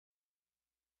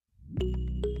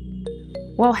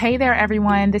Well, hey there,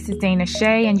 everyone. This is Dana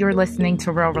Shea, and you're listening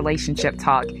to Real Relationship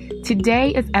Talk.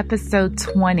 Today is episode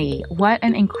 20. What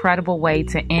an incredible way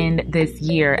to end this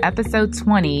year. Episode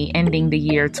 20, ending the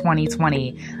year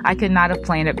 2020. I could not have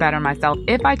planned it better myself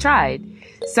if I tried.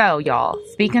 So, y'all,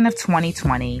 speaking of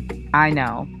 2020, I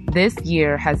know this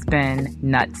year has been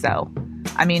nutso.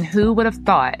 I mean, who would have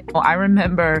thought? Well, I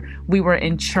remember we were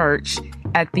in church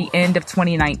at the end of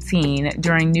 2019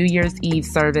 during New Year's Eve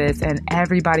service, and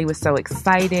everybody was so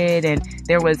excited, and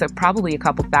there was probably a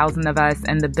couple thousand of us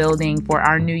in the building for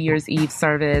our New Year's Eve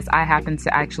service. I happened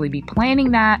to actually be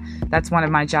planning that. That's one of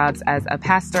my jobs as a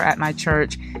pastor at my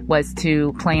church, was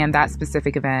to plan that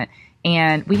specific event.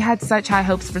 And we had such high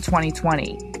hopes for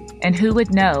 2020. And who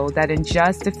would know that in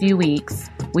just a few weeks,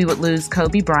 we would lose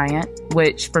Kobe Bryant,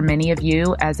 which for many of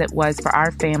you, as it was for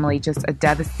our family, just a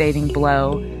devastating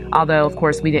blow. Although, of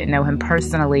course, we didn't know him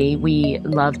personally, we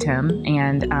loved him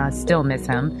and still miss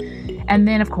him. And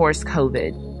then, of course,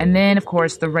 COVID. And then, of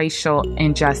course, the racial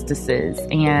injustices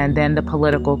and then the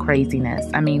political craziness.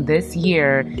 I mean, this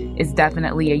year is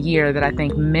definitely a year that I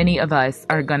think many of us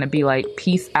are going to be like,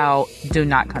 peace out, do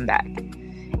not come back.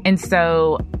 And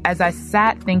so as I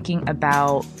sat thinking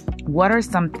about what are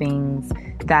some things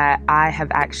that I have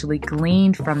actually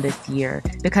gleaned from this year,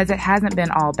 because it hasn't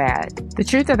been all bad. The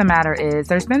truth of the matter is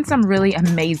there's been some really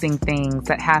amazing things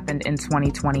that happened in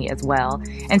 2020 as well.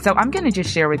 And so I'm going to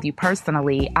just share with you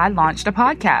personally, I launched a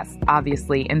podcast,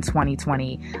 obviously, in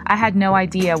 2020. I had no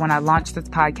idea when I launched this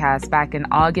podcast back in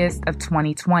August of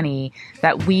 2020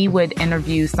 that we would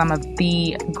interview some of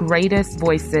the greatest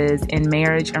voices in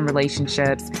marriage and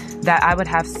relationships, that I would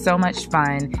have so much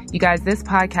fun. You guys, this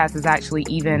podcast has actually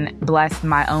even blessed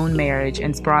my own marriage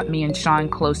and it's brought me and Sean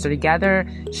closer together.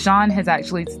 Sean has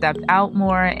actually stepped out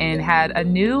more and had a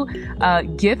new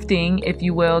gifting, if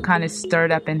you will, kind of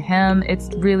stirred up in him. It's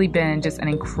really been just an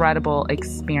incredible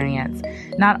experience.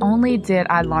 Not only did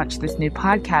I launch this new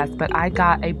podcast, but I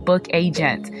got a book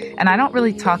agent. And I don't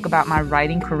really talk about my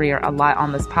writing career a lot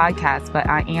on this podcast, but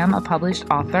I am a published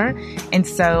author. And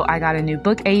so I got a new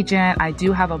book agent. I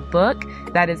do have a book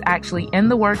that is actually in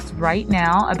the works right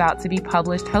now, about to be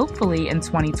published hopefully in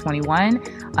 2021.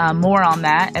 More on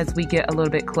that as we get a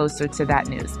little bit closer to that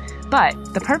news. But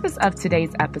the purpose of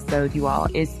today's episode, you all,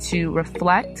 is to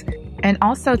reflect and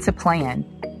also to plan.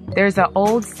 There's an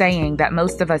old saying that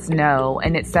most of us know,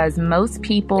 and it says most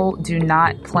people do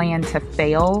not plan to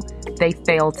fail, they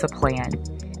fail to plan.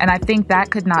 And I think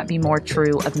that could not be more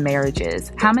true of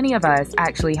marriages. How many of us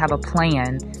actually have a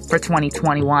plan for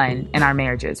 2021 in our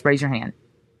marriages? Raise your hand.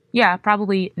 Yeah,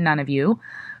 probably none of you.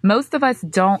 Most of us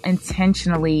don't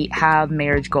intentionally have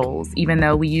marriage goals, even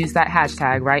though we use that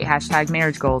hashtag, right? Hashtag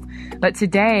marriage goals. But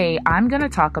today I'm going to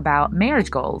talk about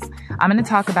marriage goals. I'm going to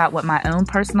talk about what my own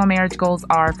personal marriage goals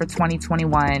are for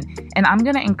 2021. And I'm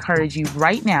going to encourage you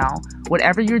right now,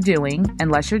 whatever you're doing,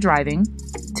 unless you're driving,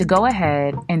 to go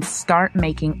ahead and start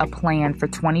making a plan for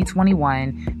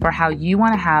 2021 for how you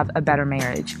want to have a better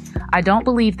marriage. I don't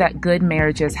believe that good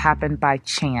marriages happen by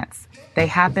chance. They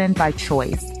happen by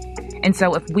choice. And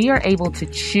so if we are able to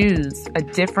choose a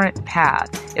different path,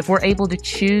 if we're able to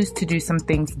choose to do some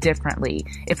things differently,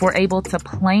 if we're able to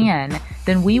plan,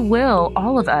 then we will,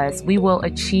 all of us, we will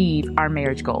achieve our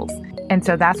marriage goals. And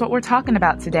so that's what we're talking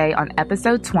about today on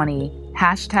episode 20,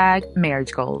 hashtag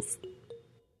marriage goals.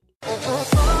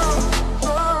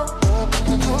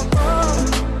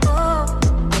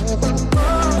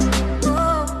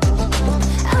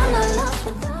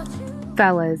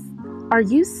 Fellas, are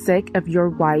you sick of your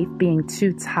wife being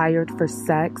too tired for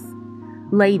sex?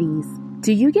 Ladies,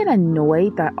 do you get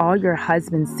annoyed that all your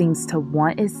husband seems to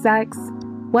want is sex?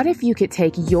 What if you could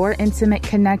take your intimate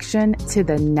connection to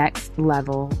the next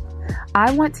level?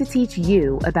 I want to teach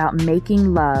you about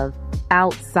making love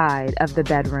outside of the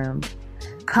bedroom.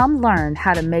 Come learn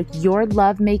how to make your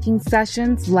lovemaking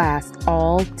sessions last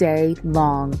all day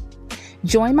long.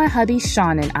 Join my hubby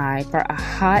Sean and I for a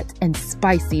hot and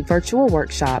spicy virtual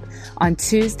workshop on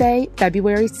Tuesday,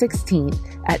 February 16th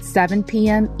at 7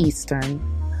 p.m. Eastern.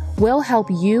 We'll help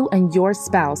you and your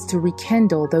spouse to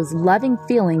rekindle those loving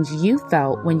feelings you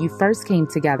felt when you first came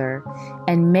together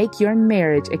and make your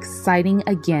marriage exciting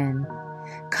again.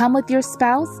 Come with your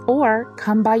spouse or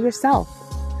come by yourself.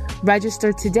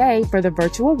 Register today for the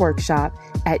virtual workshop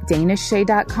at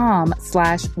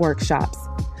danashay.com/workshops.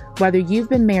 Whether you've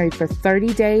been married for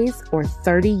 30 days or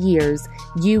 30 years,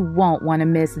 you won't want to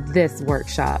miss this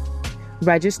workshop.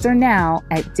 Register now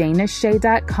at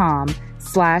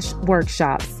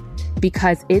danashay.com/workshops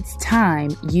because it's time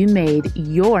you made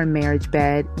your marriage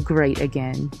bed great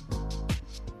again.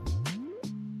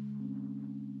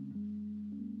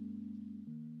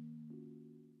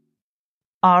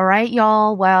 All right,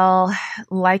 y'all. Well,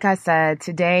 like I said,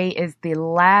 today is the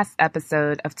last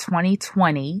episode of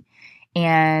 2020,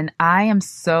 and I am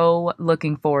so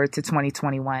looking forward to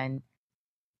 2021.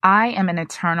 I am an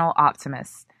eternal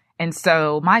optimist, and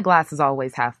so my glass is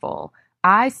always half full.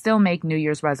 I still make New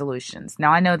Year's resolutions.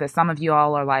 Now, I know that some of you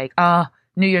all are like, oh,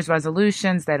 New Year's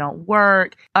resolutions, they don't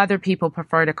work. Other people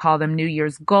prefer to call them New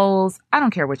Year's goals. I don't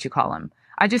care what you call them.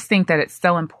 I just think that it's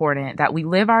so important that we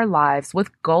live our lives with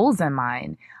goals in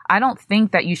mind. I don't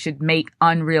think that you should make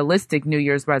unrealistic New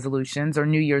Year's resolutions or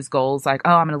New Year's goals like,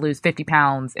 oh, I'm going to lose 50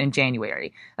 pounds in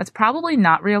January. That's probably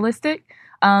not realistic.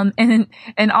 And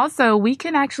also we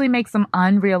can actually make some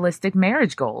unrealistic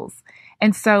marriage goals.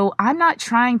 And so I'm not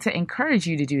trying to encourage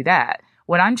you to do that.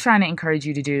 What I'm trying to encourage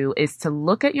you to do is to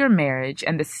look at your marriage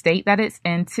and the state that it's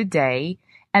in today,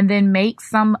 and then make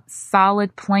some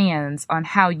solid plans on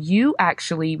how you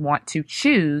actually want to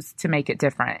choose to make it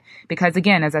different. Because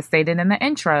again, as I stated in the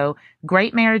intro,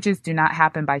 great marriages do not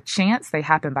happen by chance, they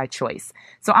happen by choice.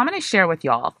 So I'm going to share with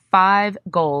y'all 5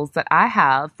 goals that I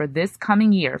have for this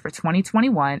coming year, for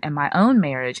 2021, and my own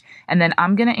marriage. And then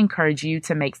I'm going to encourage you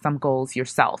to make some goals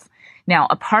yourself. Now,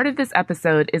 a part of this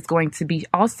episode is going to be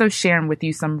also sharing with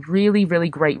you some really, really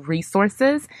great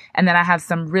resources. And then I have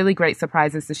some really great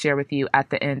surprises to share with you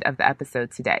at the end of the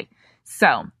episode today.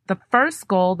 So the first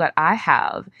goal that I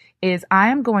have is I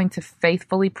am going to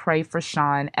faithfully pray for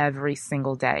Sean every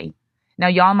single day. Now,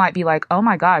 y'all might be like, oh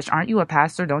my gosh, aren't you a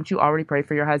pastor? Don't you already pray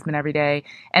for your husband every day?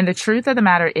 And the truth of the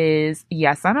matter is,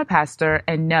 yes, I'm a pastor.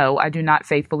 And no, I do not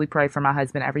faithfully pray for my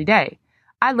husband every day.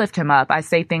 I lift him up. I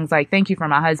say things like, thank you for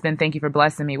my husband. Thank you for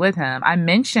blessing me with him. I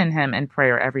mention him in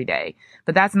prayer every day,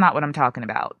 but that's not what I'm talking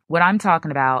about. What I'm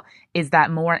talking about is that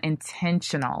more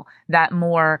intentional, that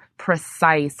more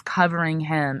precise covering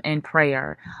him in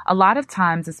prayer. A lot of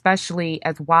times, especially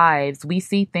as wives, we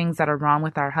see things that are wrong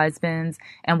with our husbands,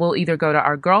 and we'll either go to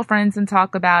our girlfriends and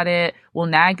talk about it. We'll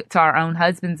nag to our own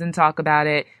husbands and talk about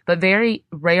it. But very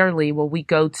rarely will we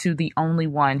go to the only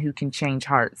one who can change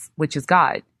hearts, which is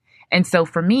God. And so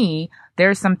for me, there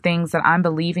are some things that I'm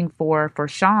believing for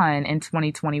Sean in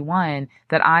 2021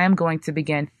 that I am going to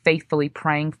begin faithfully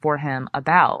praying for him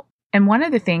about. And one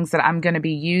of the things that I'm going to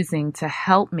be using to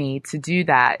help me to do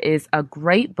that is a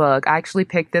great book. I actually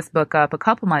picked this book up a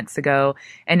couple months ago,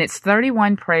 and it's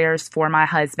 31 Prayers for My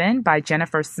Husband by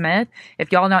Jennifer Smith.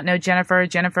 If y'all don't know Jennifer,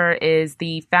 Jennifer is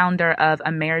the founder of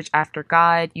A Marriage After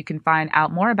God. You can find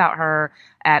out more about her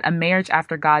at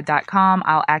amarriageaftergod.com.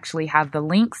 I'll actually have the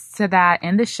links to that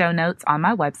in the show notes on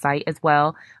my website as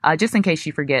well, just in case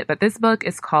you forget. But this book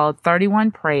is called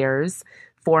 31 Prayers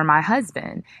for My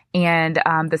Husband. And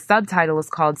the subtitle is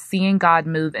called Seeing God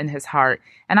Move in His Heart.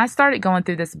 And I started going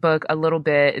through this book a little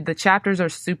bit. The chapters are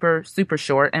super, super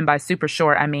short. And by super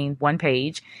short, I mean 1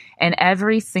 page. And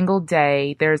every single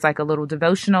day, there's like a little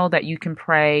devotional that you can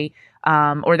pray,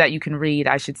 or that you can read,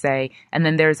 I should say. And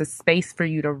then there's a space for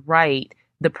you to write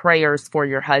the prayers for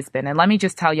your husband. And let me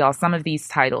just tell y'all some of these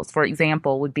titles. For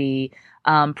example, would be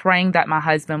praying that my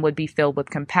husband would be filled with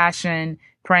compassion,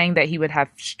 praying that he would have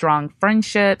strong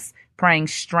friendships, praying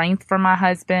strength for my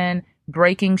husband,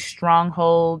 breaking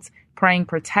strongholds, praying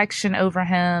protection over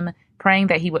him, praying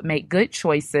that he would make good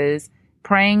choices,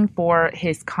 praying for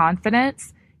his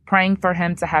confidence, praying for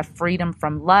him to have freedom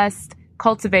from lust,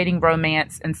 cultivating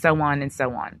romance, and so on and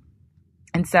so on.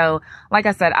 And so, like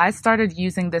I said, I started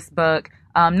using this book,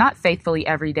 not faithfully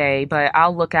every day, but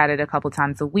I'll look at it a couple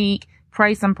times a week,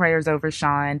 pray some prayers over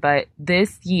Sean. But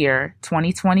this year,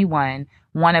 2021,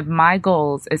 one of my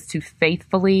goals is to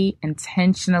faithfully,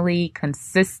 intentionally,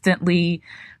 consistently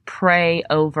pray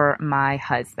over my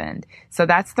husband. So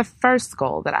that's the first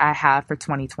goal that I have for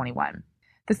 2021.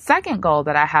 The second goal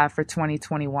that I have for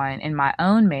 2021 in my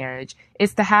own marriage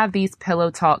is to have these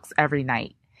pillow talks every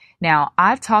night. Now,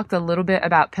 I've talked a little bit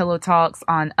about pillow talks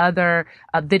on other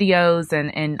videos,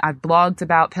 and I've blogged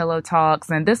about pillow talks.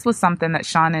 And this was something that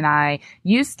Sean and I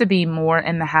used to be more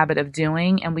in the habit of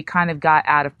doing, and we kind of got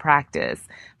out of practice.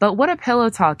 But what a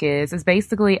pillow talk is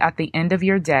basically at the end of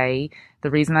your day. The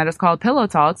reason that it's called pillow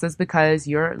talks is because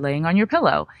you're laying on your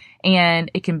pillow, and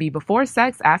it can be before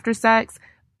sex, after sex.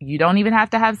 You don't even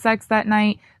have to have sex that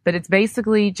night, but it's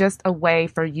basically just a way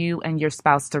for you and your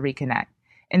spouse to reconnect.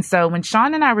 And so when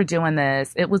Sean and I were doing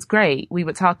this, it was great. We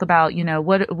would talk about,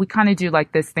 what we kind of do,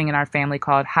 like this thing in our family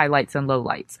called highlights and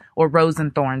lowlights, or rose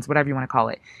and thorns, whatever you want to call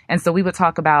it. And so we would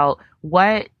talk about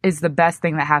what is the best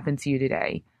thing that happened to you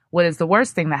today? What is the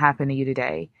worst thing that happened to you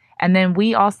today? And then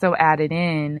we also added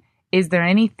in, is there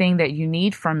anything that you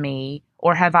need from me,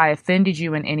 or have I offended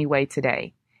you in any way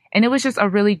today? And it was just a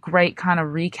really great kind of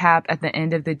recap at the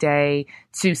end of the day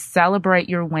to celebrate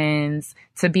your wins,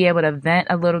 to be able to vent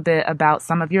a little bit about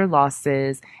some of your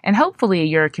losses. And hopefully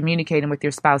you're communicating with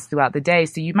your spouse throughout the day.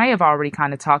 So you may have already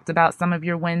kind of talked about some of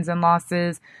your wins and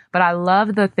losses. But I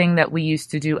love the thing that we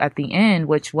used to do at the end,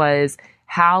 which was,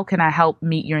 how can I help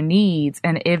meet your needs?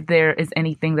 And if there is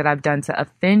anything that I've done to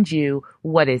offend you,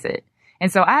 what is it?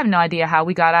 And so I have no idea how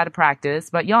we got out of practice,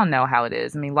 but y'all know how it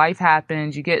is. I mean, life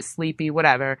happens, you get sleepy,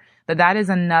 whatever. But that is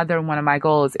another one of my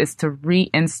goals, is to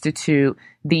reinstitute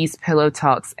these pillow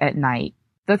talks at night.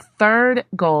 The third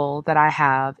goal that I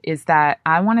have is that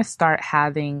I want to start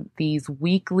having these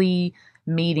weekly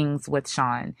meetings with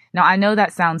Sean. Now, I know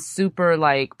that sounds super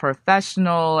like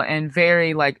professional and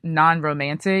very like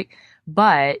non-romantic,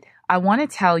 but I want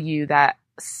to tell you that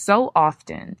so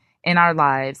often in our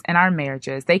lives and our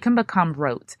marriages, they can become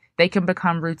rote. They can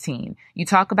become routine. You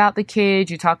talk about the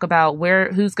kids, you talk about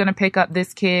who's going to pick up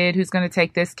this kid, who's going to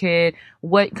take this kid,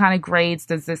 what kind of grades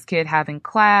does this kid have in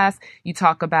class. You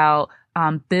talk about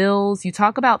bills. You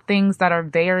talk about things that are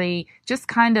very just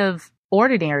kind of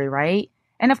ordinary, right?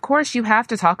 And of course, you have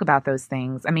to talk about those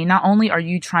things. I mean, not only are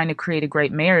you trying to create a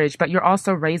great marriage, but you're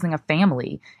also raising a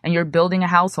family and you're building a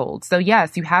household. So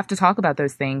yes, you have to talk about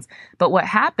those things. But what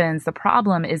happens, the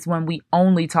problem is when we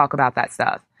only talk about that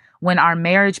stuff. When our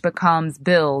marriage becomes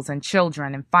bills and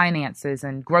children and finances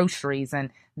and groceries,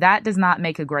 and that does not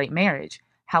make a great marriage.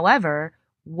 However,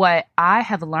 what I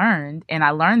have learned, and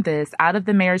I learned this out of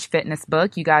the Marriage Fitness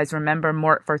book. You guys remember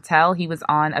Mort Fortel? He was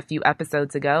on a few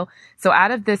episodes ago. So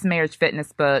out of this Marriage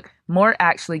Fitness book, Mort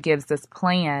actually gives this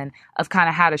plan of kind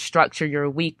of how to structure your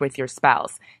week with your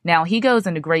spouse. Now, he goes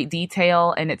into great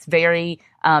detail, and it's very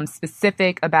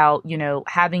specific about,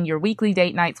 having your weekly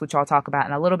date nights, which I'll talk about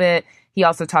in a little bit. He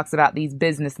also talks about these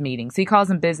business meetings. He calls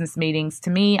them business meetings. To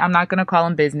me, I'm not going to call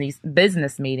them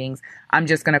business meetings. I'm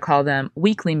just going to call them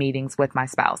weekly meetings with my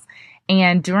spouse.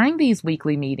 And during these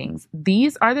weekly meetings,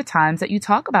 these are the times that you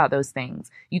talk about those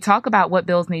things. You talk about what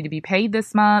bills need to be paid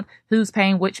this month, who's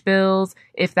paying which bills,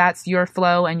 if that's your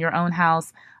flow in your own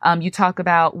house. You talk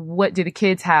about what do the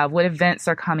kids have, what events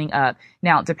are coming up.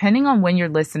 Now, depending on when you're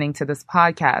listening to this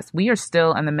podcast, we are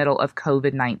still in the middle of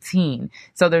COVID-19.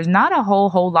 So there's not a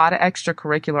whole lot of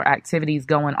extracurricular activities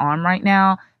going on right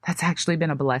now. That's actually been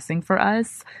a blessing for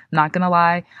us, not going to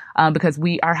lie, because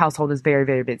our household is very,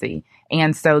 very busy.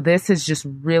 And so this has just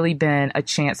really been a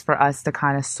chance for us to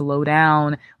kind of slow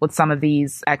down with some of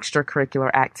these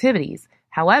extracurricular activities.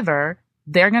 However,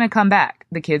 they're going to come back.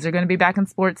 The kids are going to be back in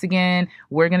sports again.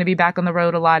 We're going to be back on the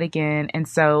road a lot again. And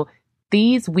so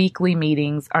these weekly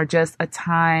meetings are just a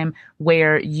time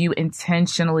where you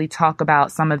intentionally talk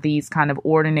about some of these kind of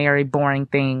ordinary, boring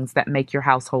things that make your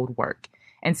household work.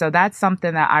 And so that's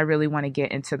something that I really want to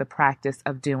get into the practice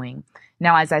of doing.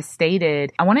 Now, as I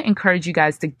stated, I want to encourage you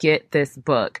guys to get this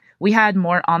book. We had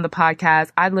Mort on the podcast.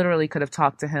 I literally could have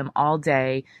talked to him all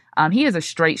day. He is a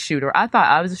straight shooter. I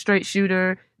thought I was a straight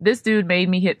shooter. This dude made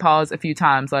me hit pause a few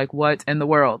times. Like, what in the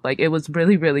world? Like, it was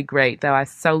really, really great, though. I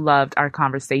so loved our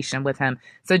conversation with him.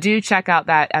 So do check out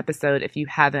that episode if you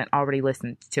haven't already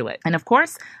listened to it. And of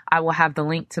course, I will have the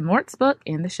link to Mort's book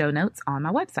in the show notes on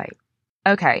my website.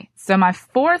 Okay, so my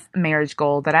fourth marriage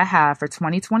goal that I have for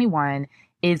 2021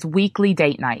 is weekly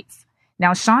date nights.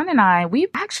 Now, Sean and I, we've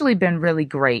actually been really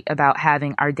great about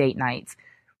having our date nights.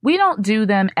 We don't do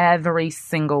them every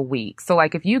single week. So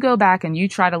like if you go back and you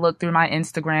try to look through my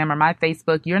Instagram or my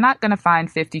Facebook, you're not going to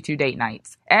find 52 date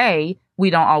nights. A,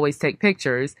 we don't always take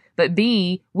pictures, but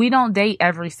B, we don't date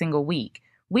every single week.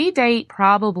 We date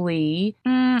probably,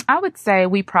 I would say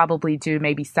we probably do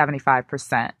maybe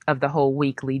 75% of the whole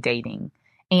weekly dating.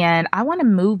 And I want to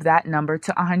move that number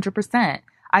to 100%.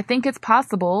 I think it's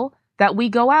possible that we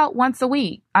go out once a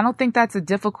week. I don't think that's a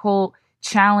difficult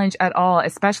challenge at all,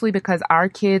 especially because our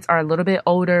kids are a little bit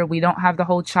older. We don't have the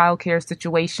whole childcare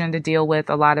situation to deal with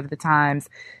a lot of the times.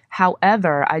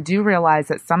 However, I do realize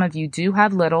that some of you do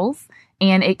have littles,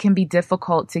 and it can be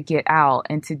difficult to get out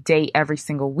and to date every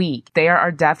single week. There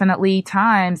are definitely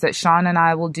times that Sean and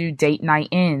I will do date night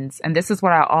ins. And this is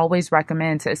what I always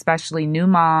recommend to especially new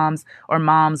moms or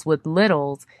moms with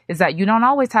littles, is that you don't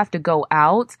always have to go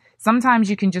out. Sometimes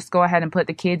you can just go ahead and put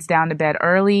the kids down to bed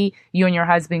early. You and your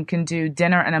husband can do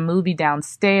dinner and a movie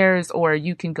downstairs, or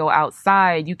you can go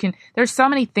outside. There's so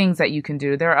many things that you can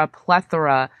do. There are a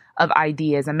plethora of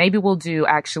ideas, and maybe we'll do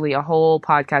actually a whole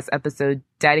podcast episode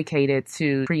dedicated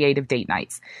to creative date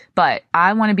nights. But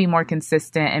I want to be more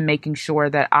consistent in making sure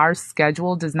that our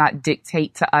schedule does not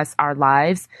dictate to us our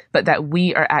lives, but that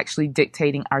we are actually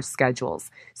dictating our schedules.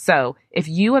 So if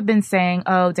you have been saying,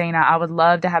 oh, Dana, I would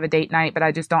love to have a date night, but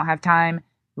I just don't have time,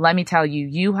 let me tell you,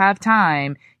 you have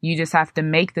time. You just have to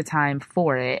make the time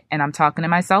for it. And I'm talking to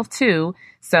myself too.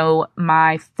 So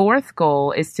my fourth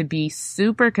goal is to be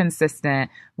super consistent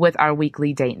with our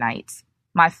weekly date nights.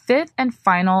 My fifth and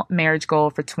final marriage goal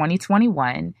for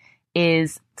 2021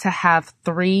 is to have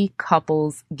 3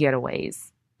 couples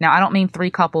getaways. Now, I don't mean 3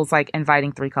 couples like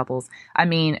inviting 3 couples. I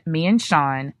mean me and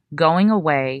Sean going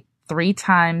away 3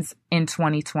 times in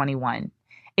 2021.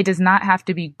 It does not have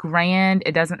to be grand.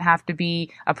 It doesn't have to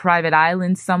be a private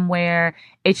island somewhere.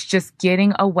 It's just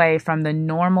getting away from the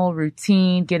normal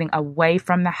routine, getting away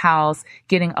from the house,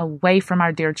 getting away from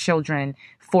our dear children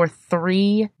for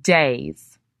 3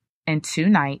 days and 2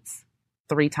 nights,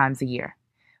 3 times a year.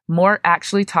 Mort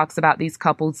actually talks about these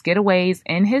couples getaways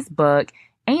in his book,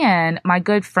 and my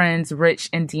good friends Rich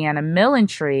and Deanna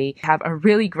Millentree have a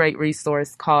really great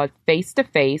resource called Face to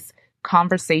Face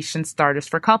Conversation Starters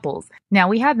for Couples. Now,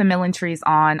 we had the Millentrees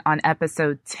on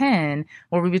episode 10,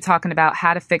 where we were talking about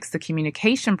how to fix the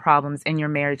communication problems in your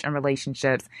marriage and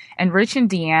relationships. And Rich and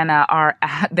Deanna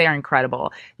they're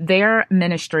incredible. Their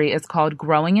ministry is called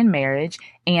Growing in Marriage,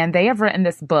 and they have written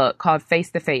this book called Face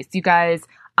to Face. You guys,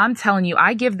 I'm telling you,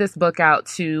 I give this book out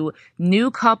to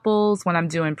new couples when I'm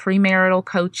doing premarital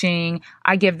coaching.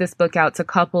 I give this book out to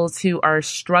couples who are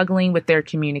struggling with their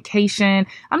communication.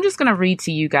 I'm just going to read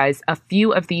to you guys a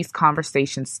few of these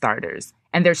conversation starters.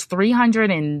 And there's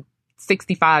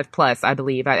 365 plus, I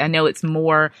believe. I know it's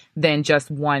more than just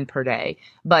one per day.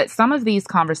 But some of these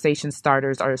conversation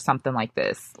starters are something like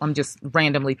this. Let me just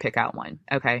randomly pick out one,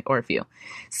 okay, or a few.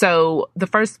 So the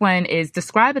first one is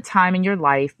describe a time in your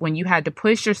life when you had to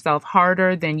push yourself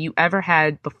harder than you ever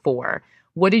had before.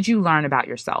 What did you learn about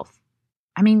yourself?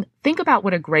 I mean, think about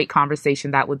what a great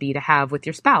conversation that would be to have with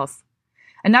your spouse.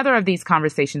 Another of these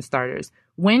conversation starters.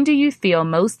 When do you feel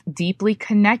most deeply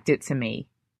connected to me?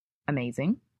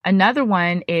 Amazing. Another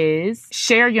one is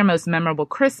share your most memorable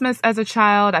Christmas as a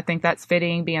child. I think that's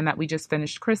fitting, being that we just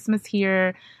finished Christmas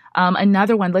here.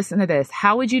 Another one, listen to this.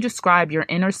 How would you describe your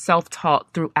inner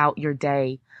self-talk throughout your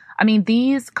day? I mean,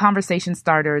 these conversation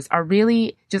starters are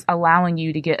really just allowing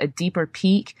you to get a deeper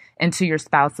peek into your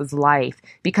spouse's life.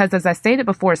 Because as I stated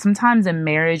before, sometimes in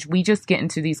marriage, we just get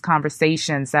into these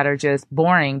conversations that are just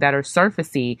boring, that are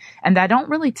surfacey, and that don't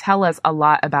really tell us a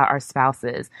lot about our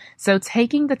spouses. So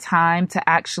taking the time to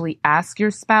actually ask your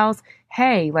spouse,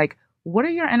 hey, like, what are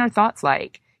your inner thoughts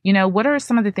like? You know, what are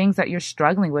some of the things that you're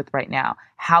struggling with right now?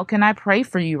 How can I pray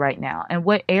for you right now? And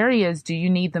what areas do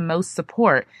you need the most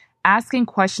support? Asking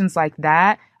questions like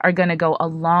that are going to go a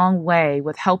long way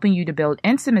with helping you to build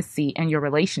intimacy in your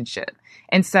relationship.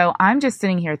 And so I'm just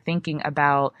sitting here thinking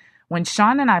about when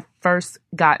Sean and I first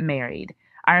got married.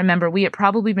 I remember we had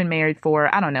probably been married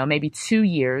for, I don't know, maybe 2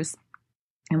 years.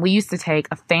 And we used to take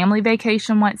a family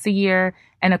vacation once a year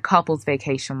and a couple's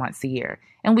vacation once a year.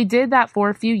 And we did that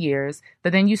for a few years,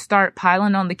 but then you start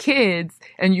piling on the kids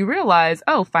and you realize,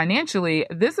 oh, financially,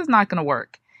 this is not going to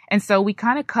work. And so we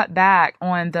kind of cut back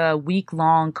on the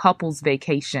week-long couples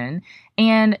vacation.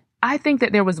 And I think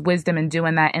that there was wisdom in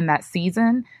doing that in that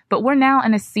season. But we're now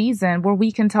in a season where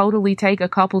we can totally take a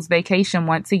couples vacation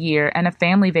once a year and a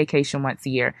family vacation once a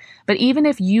year. But even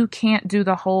if you can't do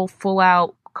the whole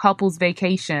full-out couples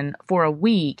vacation for a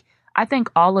week, I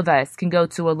think all of us can go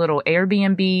to a little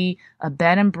Airbnb, a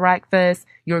bed and breakfast,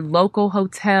 your local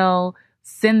hotel,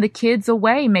 send the kids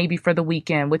away maybe for the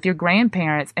weekend with your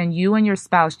grandparents, and you and your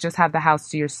spouse just have the house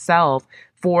to yourself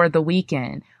for the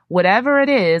weekend. Whatever it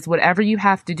is, whatever you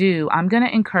have to do, I'm going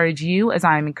to encourage you, as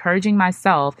I'm encouraging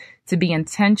myself, to be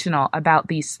intentional about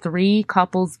these 3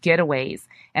 couples getaways.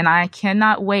 And I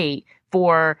cannot wait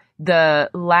for the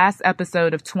last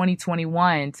episode of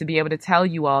 2021 to be able to tell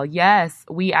you all, yes,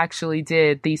 we actually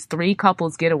did these 3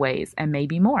 couples getaways and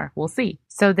maybe more. We'll see.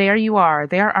 So there you are.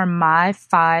 There are my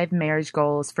 5 marriage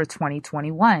goals for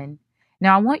 2021.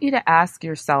 Now, I want you to ask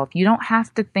yourself, you don't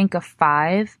have to think of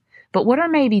 5, but what are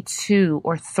maybe 2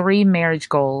 or 3 marriage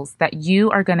goals that you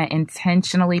are going to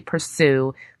intentionally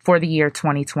pursue for the year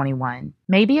 2021?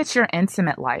 Maybe it's your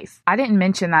intimate life. I didn't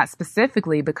mention that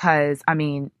specifically because, I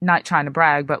mean, not trying to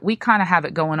brag, but we kind of have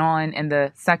it going on in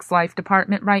the sex life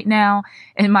department right now.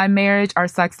 In my marriage, our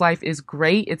sex life is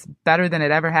great. It's better than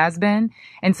it ever has been.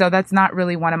 And so that's not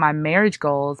really one of my marriage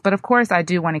goals. But of course, I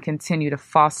do want to continue to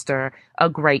foster a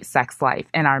great sex life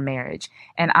in our marriage.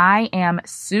 And I am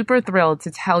super thrilled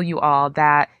to tell you all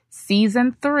that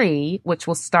Season 3, which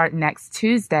will start next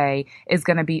Tuesday, is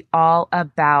going to be all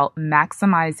about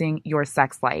maximizing your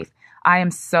sex life. I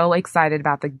am so excited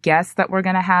about the guests that we're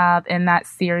going to have in that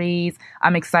series.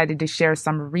 I'm excited to share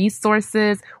some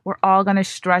resources. We're all going to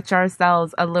stretch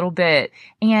ourselves a little bit.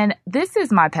 And this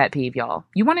is my pet peeve, y'all.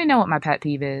 You want to know what my pet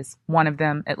peeve is? One of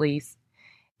them, at least.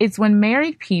 It's when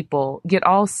married people get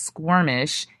all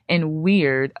squirmish and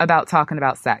weird about talking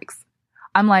about sex.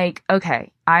 I'm like,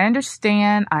 okay, I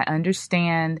understand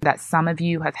that some of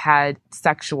you have had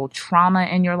sexual trauma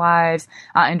in your lives.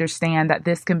 I understand that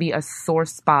this can be a sore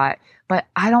spot, but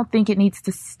I don't think it needs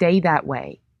to stay that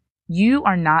way. You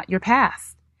are not your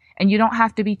past, and you don't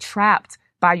have to be trapped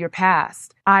by your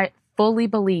past. I fully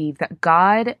believe that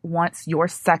God wants your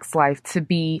sex life to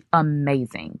be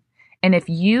amazing. And if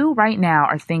you right now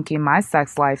are thinking my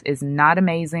sex life is not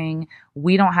amazing,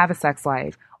 we don't have a sex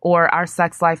life, or our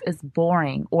sex life is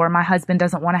boring, or my husband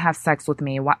doesn't want to have sex with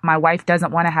me, my wife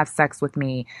doesn't want to have sex with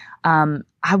me,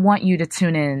 I want you to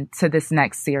tune in to this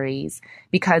next series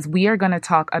because we are going to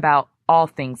talk about all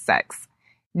things sex.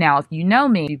 Now, if you know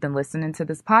me, you've been listening to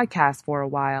this podcast for a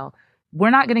while,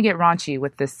 we're not going to get raunchy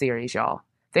with this series, y'all.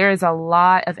 There is a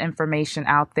lot of information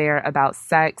out there about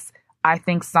sex. I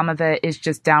think some of it is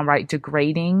just downright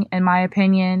degrading, in my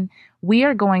opinion. We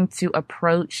are going to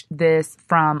approach this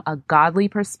from a godly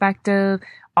perspective,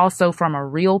 also from a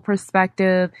real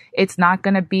perspective. It's not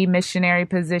going to be missionary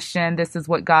position. This is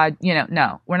what God,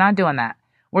 no, we're not doing that.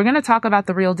 We're going to talk about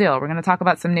the real deal. We're going to talk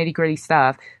about some nitty gritty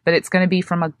stuff, but it's going to be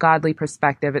from a godly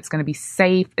perspective. It's going to be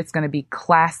safe. It's going to be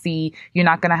classy. You're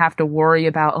not going to have to worry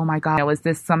about, oh my God, is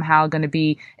this somehow going to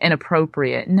be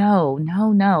inappropriate? No.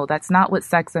 That's not what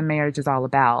sex and marriage is all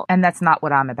about. And that's not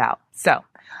what I'm about. So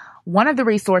one of the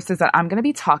resources that I'm going to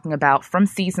be talking about from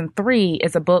season 3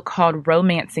 is a book called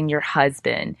Romancing Your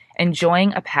Husband,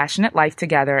 Enjoying a Passionate Life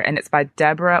Together. And it's by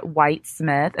Deborah White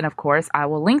Smith. And of course, I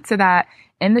will link to that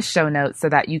in the show notes so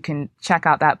that you can check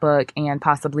out that book and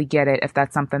possibly get it if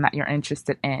that's something that you're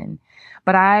interested in.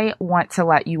 But I want to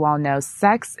let you all know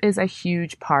sex is a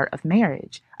huge part of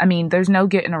marriage. I mean, there's no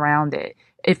getting around it.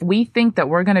 If we think that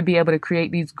we're going to be able to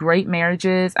create these great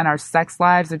marriages and our sex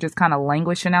lives are just kind of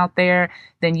languishing out there,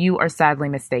 then you are sadly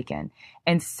mistaken.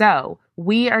 And so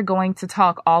we are going to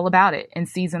talk all about it in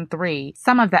season 3.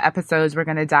 Some of the episodes we're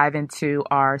going to dive into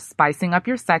are spicing up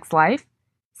your sex life,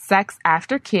 sex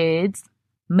after kids,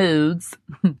 moods,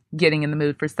 getting in the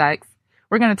mood for sex.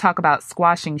 We're going to talk about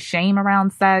squashing shame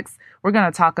around sex. We're going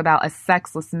to talk about a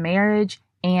sexless marriage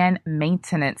and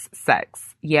maintenance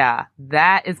sex. Yeah,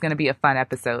 that is going to be a fun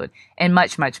episode and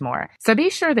much, much more. So be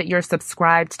sure that you're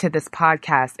subscribed to this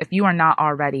podcast if you are not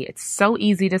already. It's so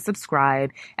easy to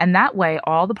subscribe. And that way,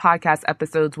 all the podcast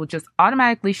episodes will just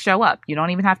automatically show up. You don't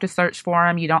even have to search for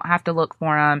them. You don't have to look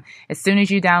for them. As soon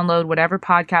as you download whatever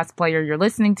podcast player you're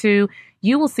listening to,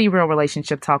 you will see Real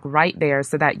Relationship Talk right there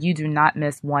so that you do not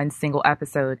miss one single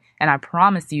episode. And I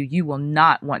promise you, you will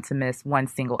not want to miss one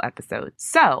single episode.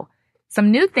 So, some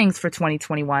new things for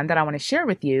 2021 that I want to share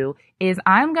with you is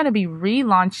I'm going to be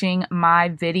relaunching my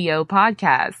video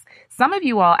podcast. Some of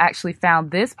you all actually found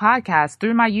this podcast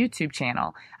through my YouTube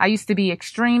channel. I used to be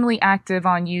extremely active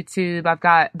on YouTube. I've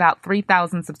got about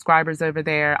 3,000 subscribers over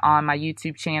there on my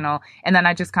YouTube channel. And then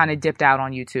I just kind of dipped out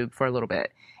on YouTube for a little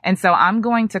bit. And so I'm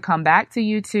going to come back to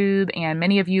YouTube, and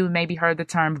many of you maybe heard the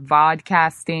term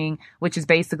vodcasting, which is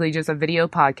basically just a video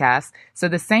podcast. So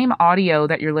the same audio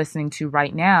that you're listening to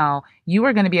right now, you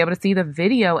are going to be able to see the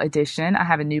video edition. I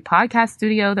have a new podcast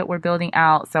studio that we're building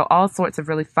out. So all sorts of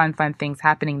really fun things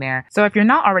happening there. So if you're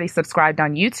not already subscribed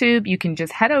on YouTube, you can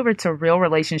just head over to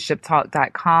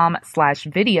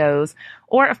realrelationshiptalk.com/videos.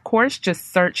 Or, of course,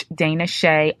 just search Dana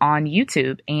Shea on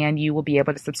YouTube and you will be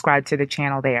able to subscribe to the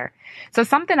channel there. So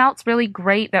something else really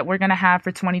great that we're going to have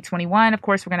for 2021, of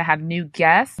course, we're going to have new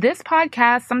guests. This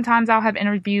podcast, sometimes I'll have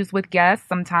interviews with guests.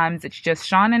 Sometimes it's just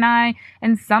Sean and I,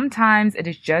 and sometimes it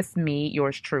is just me,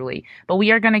 yours truly. But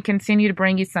we are going to continue to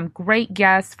bring you some great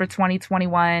guests for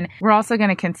 2021. We're also going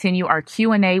to continue our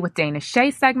Q&A with Dana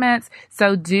Shea segments.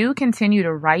 So do continue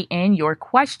to write in your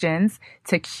questions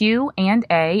to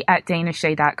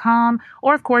Q&A@danashay.com.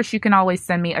 Or, of course, you can always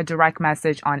send me a direct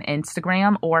message on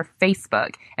Instagram or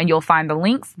Facebook. And you'll find the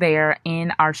links there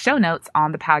in our show notes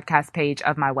on the podcast page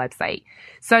of my website.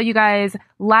 So, you guys,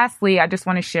 lastly, I just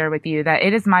want to share with you that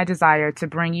it is my desire to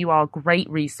bring you all great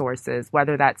resources,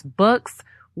 whether that's books,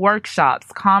 workshops,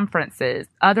 conferences,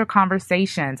 other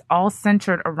conversations, all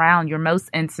centered around your most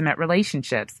intimate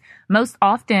relationships. Most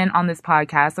often on this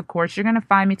podcast, of course, you're going to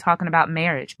find me talking about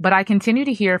marriage, but I continue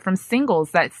to hear from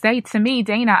singles that say to me,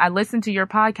 Dana, I listened to your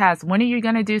podcast. When are you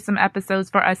going to do some episodes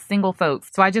for us single folks?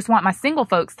 So I just want my single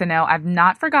folks to know I've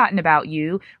not forgotten about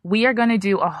you. We are going to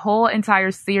do a whole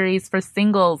entire series for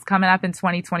singles coming up in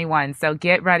 2021. So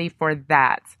get ready for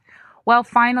that. Well,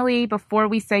 finally, before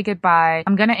we say goodbye,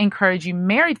 I'm going to encourage you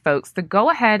married folks to go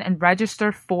ahead and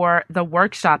register for the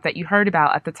workshop that you heard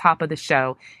about at the top of the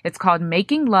show. It's called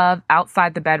Making Love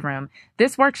Outside the Bedroom.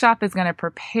 This workshop is going to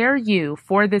prepare you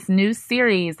for this new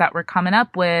series that we're coming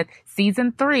up with,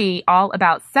 season 3, all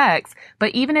about sex.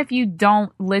 But even if you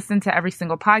don't listen to every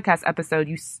single podcast episode,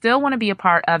 you still want to be a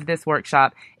part of this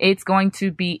workshop. It's going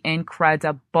to be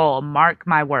incredible. Mark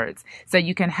my words. So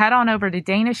you can head on over to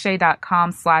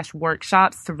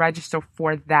danashay.com/workshops to register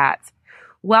for that.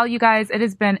 Well, you guys, it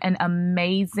has been an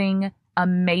amazing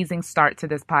start to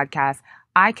this podcast.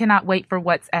 I cannot wait for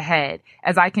what's ahead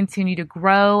as I continue to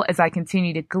grow, as I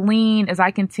continue to glean, as I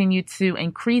continue to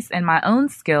increase in my own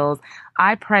skills.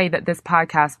 I pray that this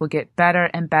podcast will get better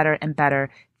and better and better.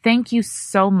 Thank you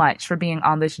so much for being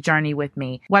on this journey with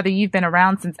me. Whether you've been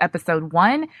around since episode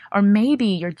 1 or maybe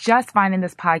you're just finding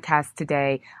this podcast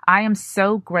today, I am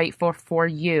so grateful for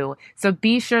you. So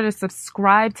be sure to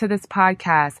subscribe to this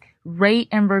podcast. Rate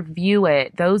and review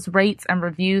it. Those rates and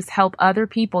reviews help other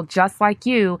people just like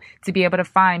you to be able to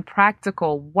find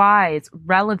practical, wise,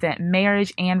 relevant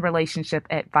marriage and relationship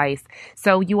advice.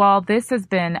 So you all, this has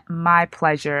been my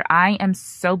pleasure. I am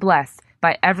so blessed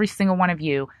by every single one of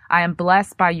you. I am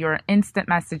blessed by your instant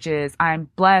messages. I am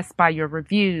blessed by your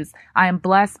reviews. I am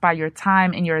blessed by your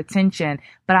time and your attention,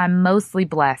 but I'm mostly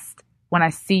blessed when I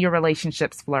see your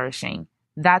relationships flourishing.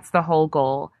 That's the whole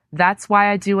goal. That's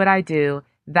why I do what I do.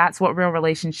 That's what Real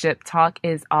Relationship Talk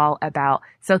is all about.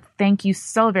 So thank you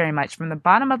so very much from the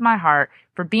bottom of my heart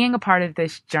for being a part of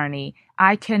this journey.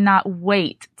 I cannot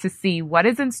wait to see what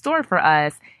is in store for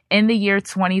us in the year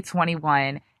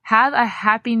 2021. Have a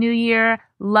happy new year.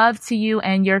 Love to you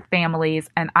and your families.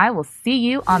 And I will see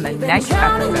you on the next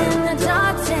episode.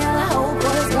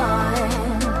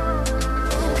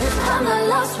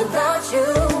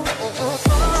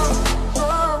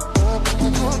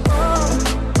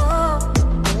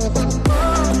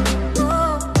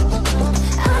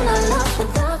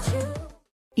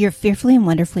 You're fearfully and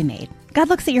wonderfully made. God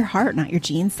looks at your heart, not your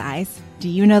jean size. Do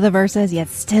you know the verses, yet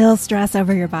still stress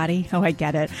over your body? Oh, I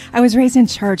get it. I was raised in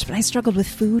church, but I struggled with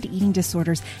food, eating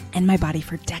disorders, and my body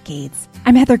for decades.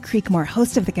 I'm Heather Creekmore,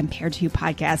 host of the Compared To You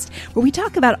podcast, where we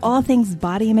talk about all things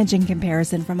body image and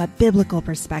comparison from a biblical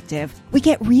perspective. We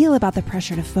get real about the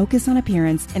pressure to focus on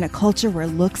appearance in a culture where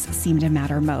looks seem to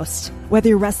matter most. Whether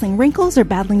you're wrestling wrinkles or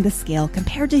battling the scale,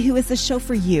 Compared To You is the show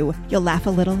for you. You'll laugh a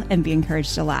little and be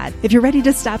encouraged a lot. If you're ready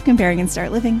to stop comparing and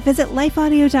start living, visit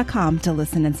lifeaudio.com to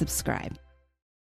listen and subscribe.